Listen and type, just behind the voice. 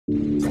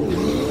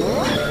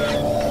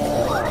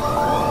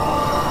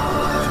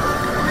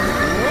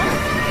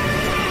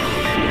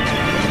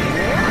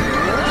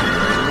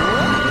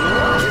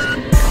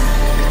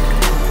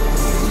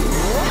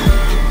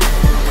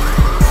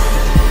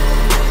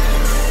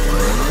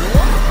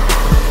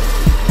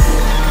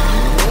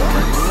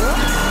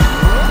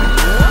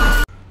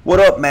What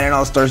up, Madden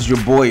Allstars?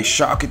 Your boy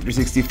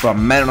Shocker360 from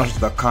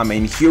Maddenallstars.com,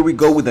 and here we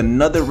go with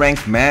another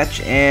ranked match.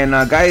 And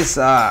guys,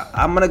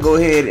 I'm gonna go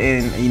ahead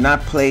and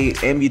not play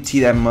MUT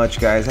that much,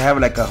 guys. I have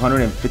like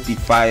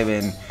 155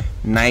 and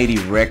 90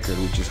 record,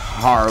 which is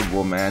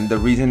horrible, man. The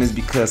reason is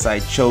because I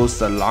chose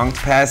the long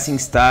passing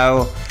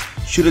style.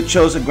 Should have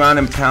chose a ground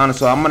and pound,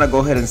 so I'm gonna go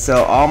ahead and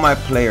sell all my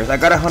players. I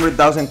got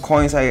 100,000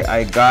 coins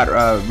I got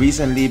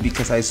recently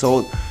because I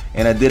sold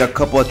and I did a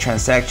couple of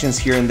transactions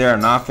here and there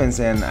on offense,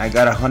 and I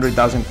got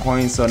 100,000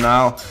 coins. So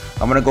now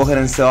I'm gonna go ahead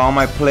and sell all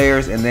my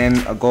players, and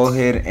then I'll go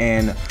ahead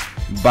and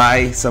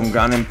buy some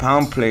ground and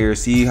pound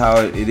players, see how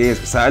it is.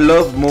 So I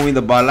love moving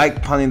the ball. I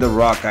like pounding the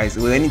rock, guys.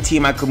 With any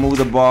team I could move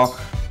the ball.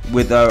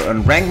 With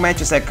on ranked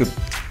matches I could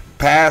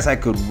pass, I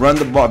could run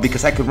the ball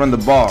because I could run the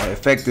ball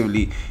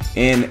effectively.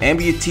 In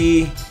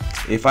MUT,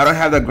 if I don't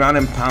have the ground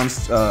and pound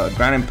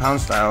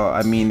style,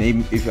 I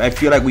mean, if I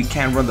feel like we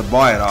can't run the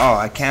ball at all,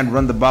 I can't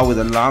run the ball with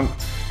a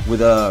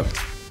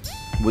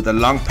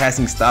long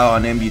passing style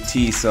on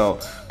MUT. So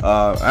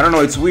I don't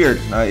know, it's weird.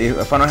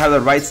 If I don't have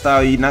the right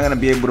style, you're not gonna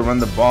be able to run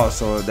the ball.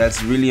 So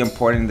that's really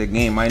important in the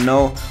game. I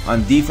know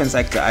on defense,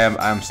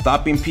 I'm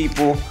stopping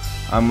people.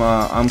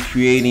 I'm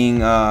creating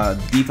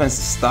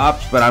defensive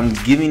stops, but I'm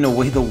giving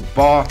away the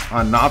ball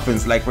on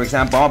offense. Like for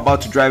example, I'm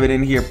about to drive it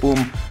in here,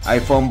 boom, I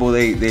fumble,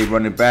 they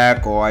run it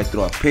back, or I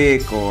throw a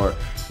pick, or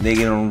they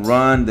don't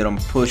run, they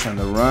don't push on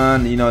the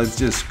run. You know, it's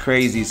just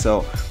crazy.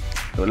 So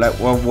like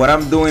what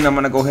I'm doing, I'm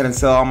gonna go ahead and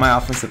sell all my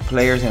offensive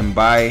players and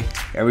buy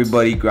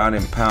everybody ground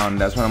and pound.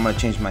 That's what I'm gonna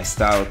change my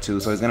style to.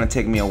 So it's gonna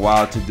take me a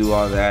while to do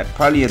all that,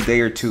 probably a day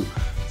or two.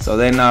 So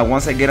then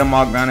once I get them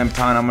all ground and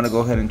pound, I'm gonna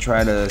go ahead and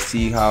try to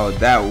see how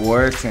that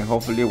works, and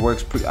hopefully it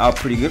works out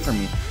pretty good for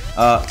me.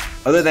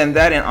 Other than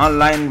that, in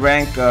online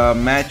rank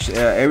match,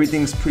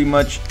 everything's pretty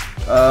much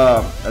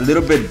a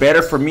little bit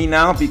better for me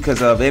now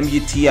because of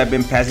MUT. I've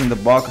been passing the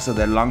ball because of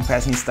that long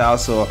passing style.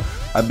 So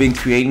I've been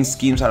creating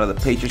schemes out of the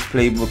Patriots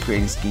playbook,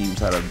 creating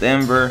schemes out of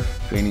Denver,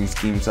 creating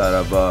schemes out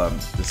of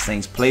the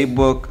Saints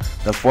playbook,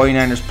 the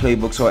 49ers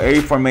playbook. So every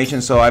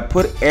formation. So I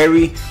put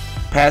every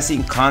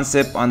passing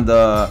concept on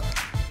the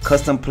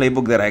custom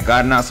playbook that I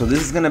got now. So this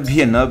is gonna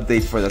be an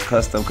update for the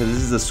custom, because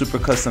this is a super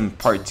custom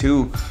part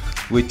 2,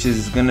 which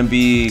is gonna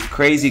be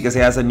crazy because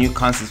it has a new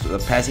concept, a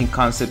passing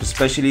concept,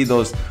 especially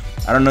those.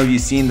 I don't know if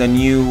you've seen the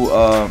new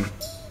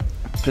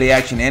play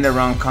action end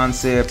around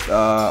concept,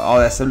 all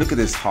that stuff. Look at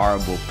this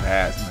horrible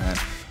pass, man.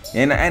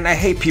 And I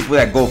hate people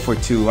that go for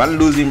 2. I'm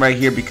losing right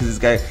here because this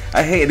guy,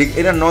 I hate it.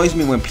 It annoys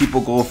me when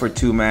people go for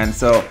 2, man.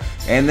 So,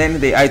 and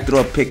then I throw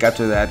a pick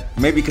after that,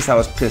 maybe because I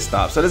was pissed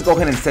off. So let's go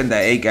ahead and send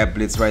that A-gap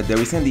blitz right there.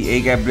 We send the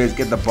A-gap blitz,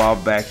 get the ball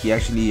back. He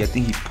actually, I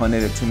think he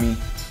punted it to me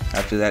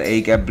after that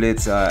A-gap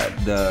blitz.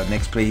 The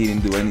next play he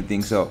didn't do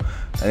anything. So,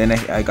 and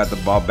then I got the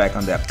ball back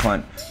on that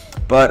punt.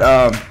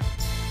 But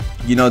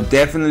you know,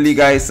 definitely,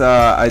 guys,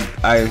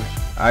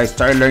 I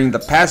started learning the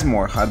pass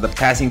more, how the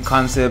passing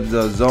concept,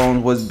 the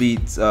zone was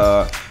beats,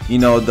 you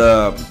know,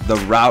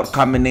 the route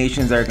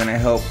combinations that are gonna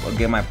help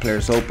get my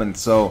players open.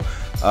 So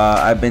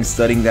I've been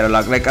studying that a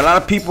lot. Like a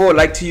lot of people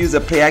like to use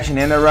the play action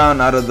end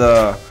around out of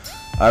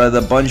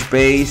the bunch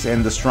base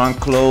and the strong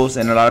close,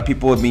 and a lot of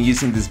people have been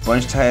using this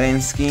bunch tight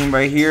end scheme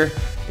right here.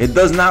 It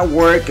does not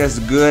work as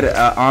good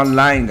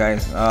online,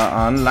 guys.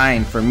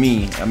 Online for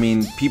me. I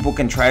mean, people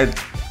can try it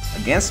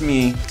against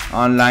me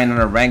online on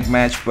a ranked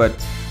match, but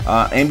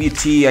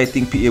MUT, I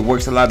think it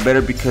works a lot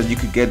better because you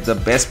could get the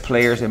best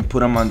players and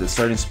put them on the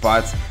certain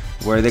spots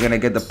where they're gonna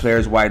get the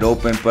players wide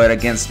open. But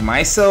against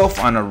myself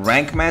on a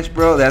rank match,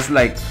 bro, that's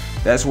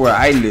where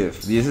I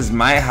live. This is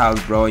my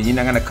house, bro, and you're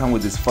not gonna come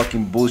with this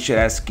fucking bullshit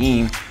ass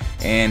scheme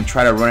and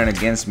try to run it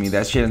against me.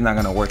 That shit is not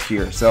gonna work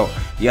here. So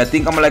yeah, I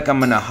think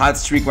I'm in a hot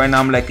streak right now.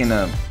 I'm like in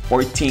a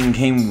 14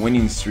 game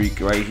winning streak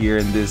right here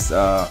in this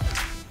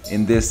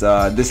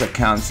this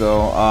account.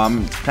 So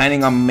I'm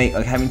planning on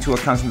having 2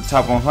 accounts in the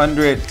top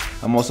 100.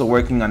 I'm also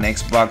working on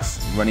Xbox,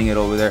 running it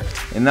over there,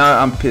 and now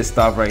I'm pissed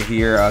off right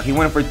here. He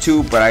went for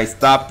 2, but I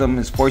stopped him.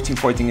 It's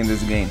 14-14 in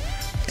this game.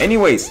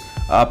 Anyways,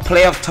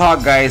 playoff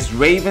talk, guys.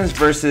 Ravens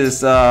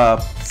versus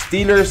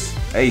Steelers.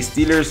 Hey,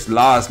 Steelers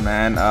lost,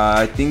 man.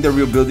 I think they're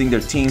rebuilding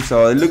their team,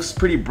 so it looks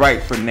pretty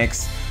bright for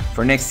next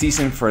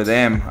season for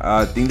them.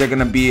 I think they're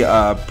gonna be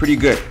pretty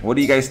good. What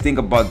do you guys think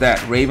about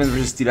that? Ravens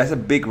versus Steelers. That's a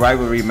big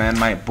rivalry, man.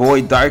 My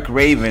boy Dark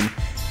Raven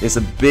is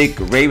a big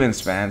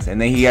Ravens fan, and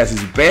then he has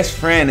his best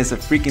friend is a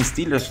freaking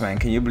Steelers fan.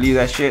 Can you believe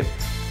that shit?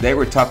 They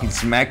were talking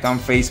smack on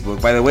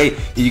Facebook. By the way,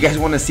 if you guys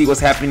want to see what's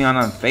happening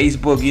on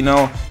Facebook, you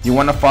know, you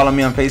want to follow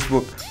me on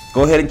Facebook,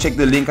 go ahead and check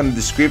the link on the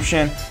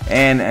description.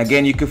 And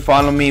again, you can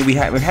follow me.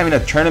 We're having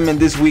a tournament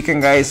this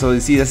weekend, guys, so you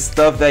see the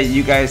stuff that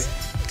you guys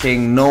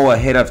can know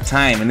ahead of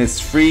time, and it's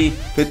free,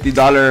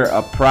 $50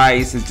 a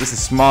price. It's just a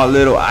small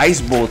little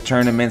ice bowl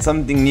tournament,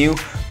 something new,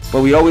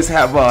 but we always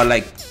have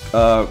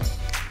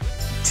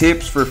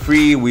tips for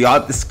free. We all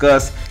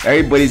discuss.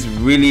 Everybody's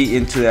really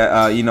into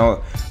that, you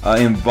know,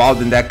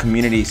 involved in that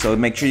community. So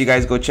make sure you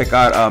guys go check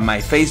out my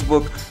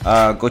Facebook.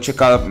 Go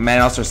check out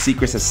Madden Allstars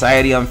Secret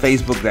Society on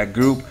Facebook, that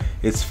group.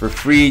 It's for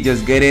free.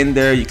 Just get in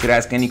there. You could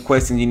ask any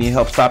questions. You need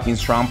help stopping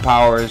strong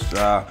powers,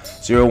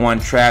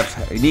 0-1 traps.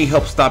 You need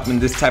help stopping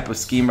this type of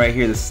scheme right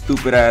here, the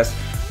stupid ass.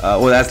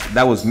 Well,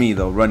 that was me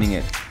though running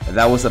it.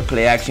 That was a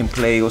play action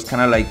play. It was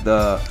kind of like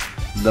the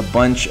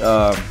bunch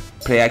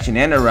play action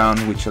end around,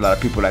 which a lot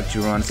of people like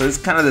to run. So it's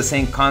kind of the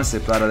same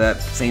concept out of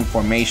that same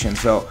formation.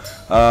 So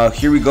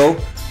here we go.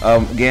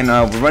 Again,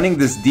 we're running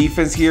this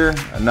defense here.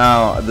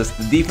 Now the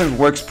defense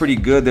works pretty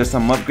good. There's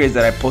some upgrades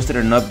that I posted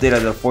an update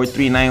of the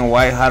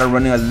 439Y, how to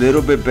run it a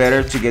little bit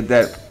better to get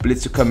that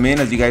blitz to come in.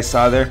 As you guys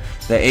saw there,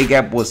 the A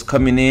gap was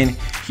coming in.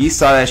 He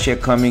saw that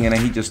shit coming and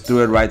then he just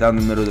threw it right down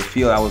the middle of the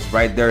field. I was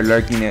right there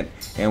lurking it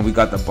and we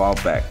got the ball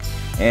back.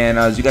 And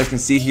as you guys can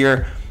see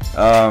here,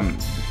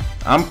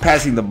 I'm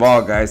passing the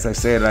ball, guys. I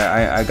said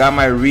I got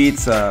my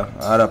reads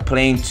out of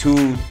playing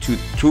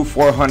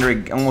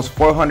 400, almost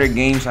 400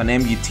 games on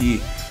MUT.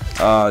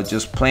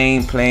 Just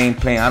playing.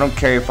 I don't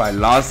care if I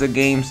lost the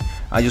games.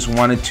 I just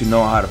wanted to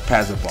know how to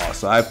pass the ball.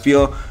 So I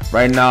feel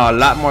right now a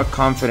lot more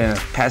confident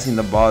at passing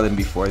the ball than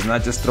before. It's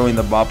not just throwing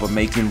the ball, but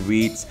making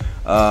reads.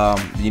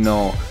 You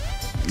know,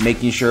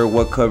 making sure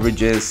what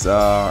coverages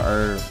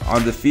are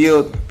on the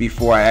field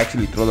before I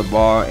actually throw the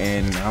ball,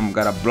 and I'm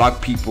gonna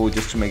block people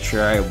just to make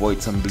sure I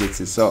avoid some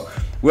blitzes. So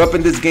we're up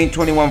in this game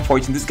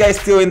 21-14. This guy's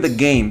still in the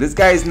game. This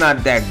guy's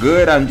not that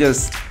good. I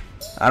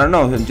don't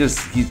know.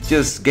 He's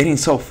just getting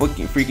so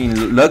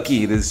freaking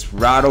lucky. This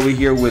route over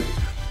here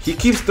he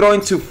keeps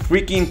throwing to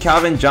freaking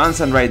Calvin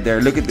Johnson right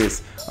there. Look at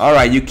this. All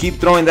right, you keep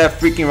throwing that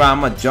freaking route.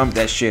 I'm gonna jump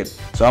that shit.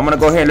 So I'm gonna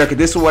go ahead and look at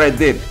this. Is what I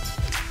did.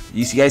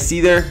 You guys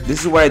see there?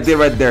 This is what I did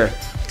right there.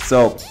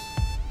 So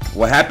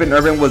what happened,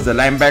 Urban was the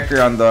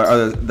linebacker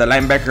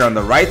on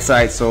the right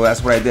side, so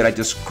that's what I did. I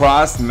just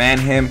crossed man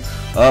him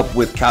up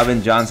with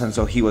Calvin Johnson,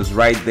 so he was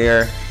right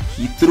there.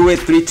 He threw it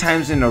 3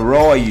 times in a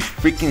row. Are you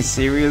freaking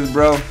serious,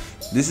 bro?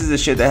 This is the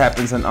shit that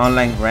happens in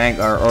online rank,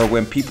 or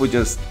when people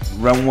just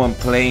run one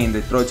play and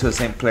they throw it to the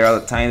same player all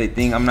the time. They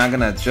think I'm not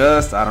gonna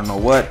adjust. I don't know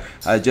what.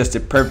 I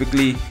adjusted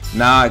perfectly.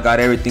 Now I got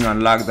everything on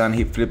lockdown.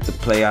 He flipped the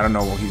play. I don't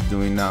know what he's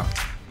doing now.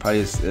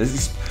 Probably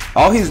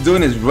all he's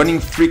doing is running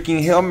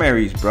freaking Hail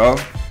Marys, bro.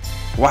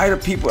 Why do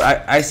people?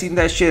 I seen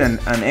that shit on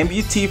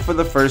MUT for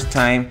the first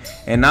time,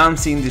 and now I'm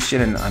seeing this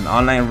shit on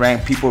online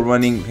rank. People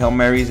running Hail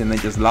Marys and they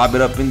just lob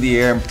it up in the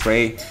air and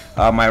pray.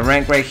 My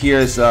rank right here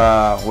is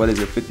what is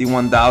it?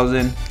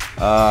 51,000.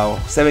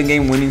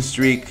 7-game winning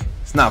streak.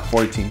 It's not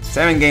 14.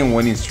 7-game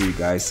winning streak,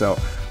 guys. So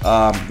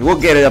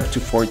we'll get it up to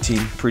 14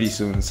 pretty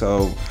soon.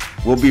 So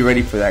we'll be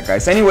ready for that,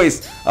 guys.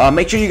 Anyways,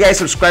 make sure you guys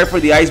subscribe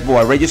for the Ice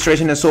Bowl.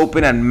 Registration is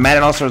open at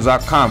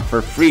Maddenallstars.com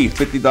for free.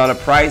 $50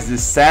 prize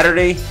this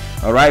Saturday.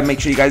 All right, make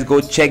sure you guys go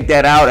check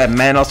that out at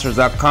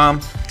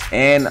Maddenallstars.com.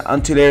 And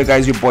until later,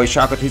 guys, your boy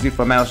Shaka Tuesday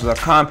from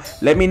Maddenallstars.com.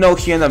 Let me know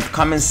here in the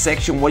comment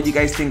section what you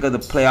guys think of the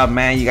playoff,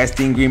 man. You guys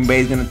think Green Bay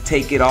is gonna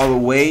take it all the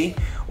way,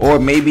 or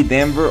maybe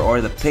Denver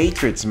or the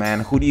Patriots, man?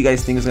 Who do you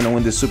guys think is gonna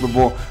win the Super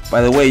Bowl? By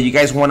the way, you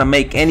guys want to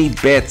make any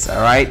bets?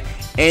 All right,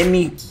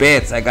 any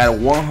bets? I got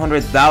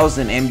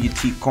 100,000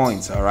 MUT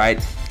coins. All right,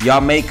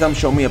 y'all make them.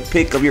 Show me a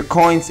pic of your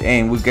coins,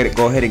 and we'll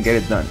go ahead and get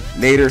it done.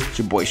 Later, it's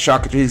your boy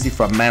Shaka Tuesday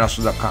from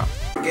Maddenallstars.com.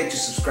 Don't forget to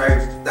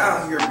subscribe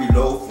down here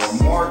below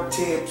for more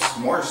tips,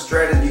 more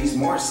strategies,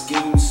 more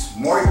schemes,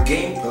 more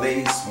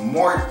gameplays,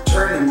 more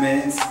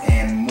tournaments,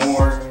 and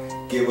more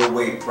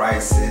giveaway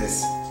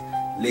prizes.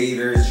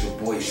 Later, it's your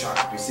boy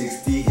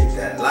Shock360. Hit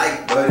that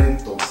like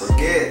button. Don't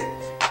forget,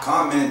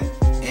 comment,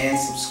 and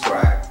subscribe.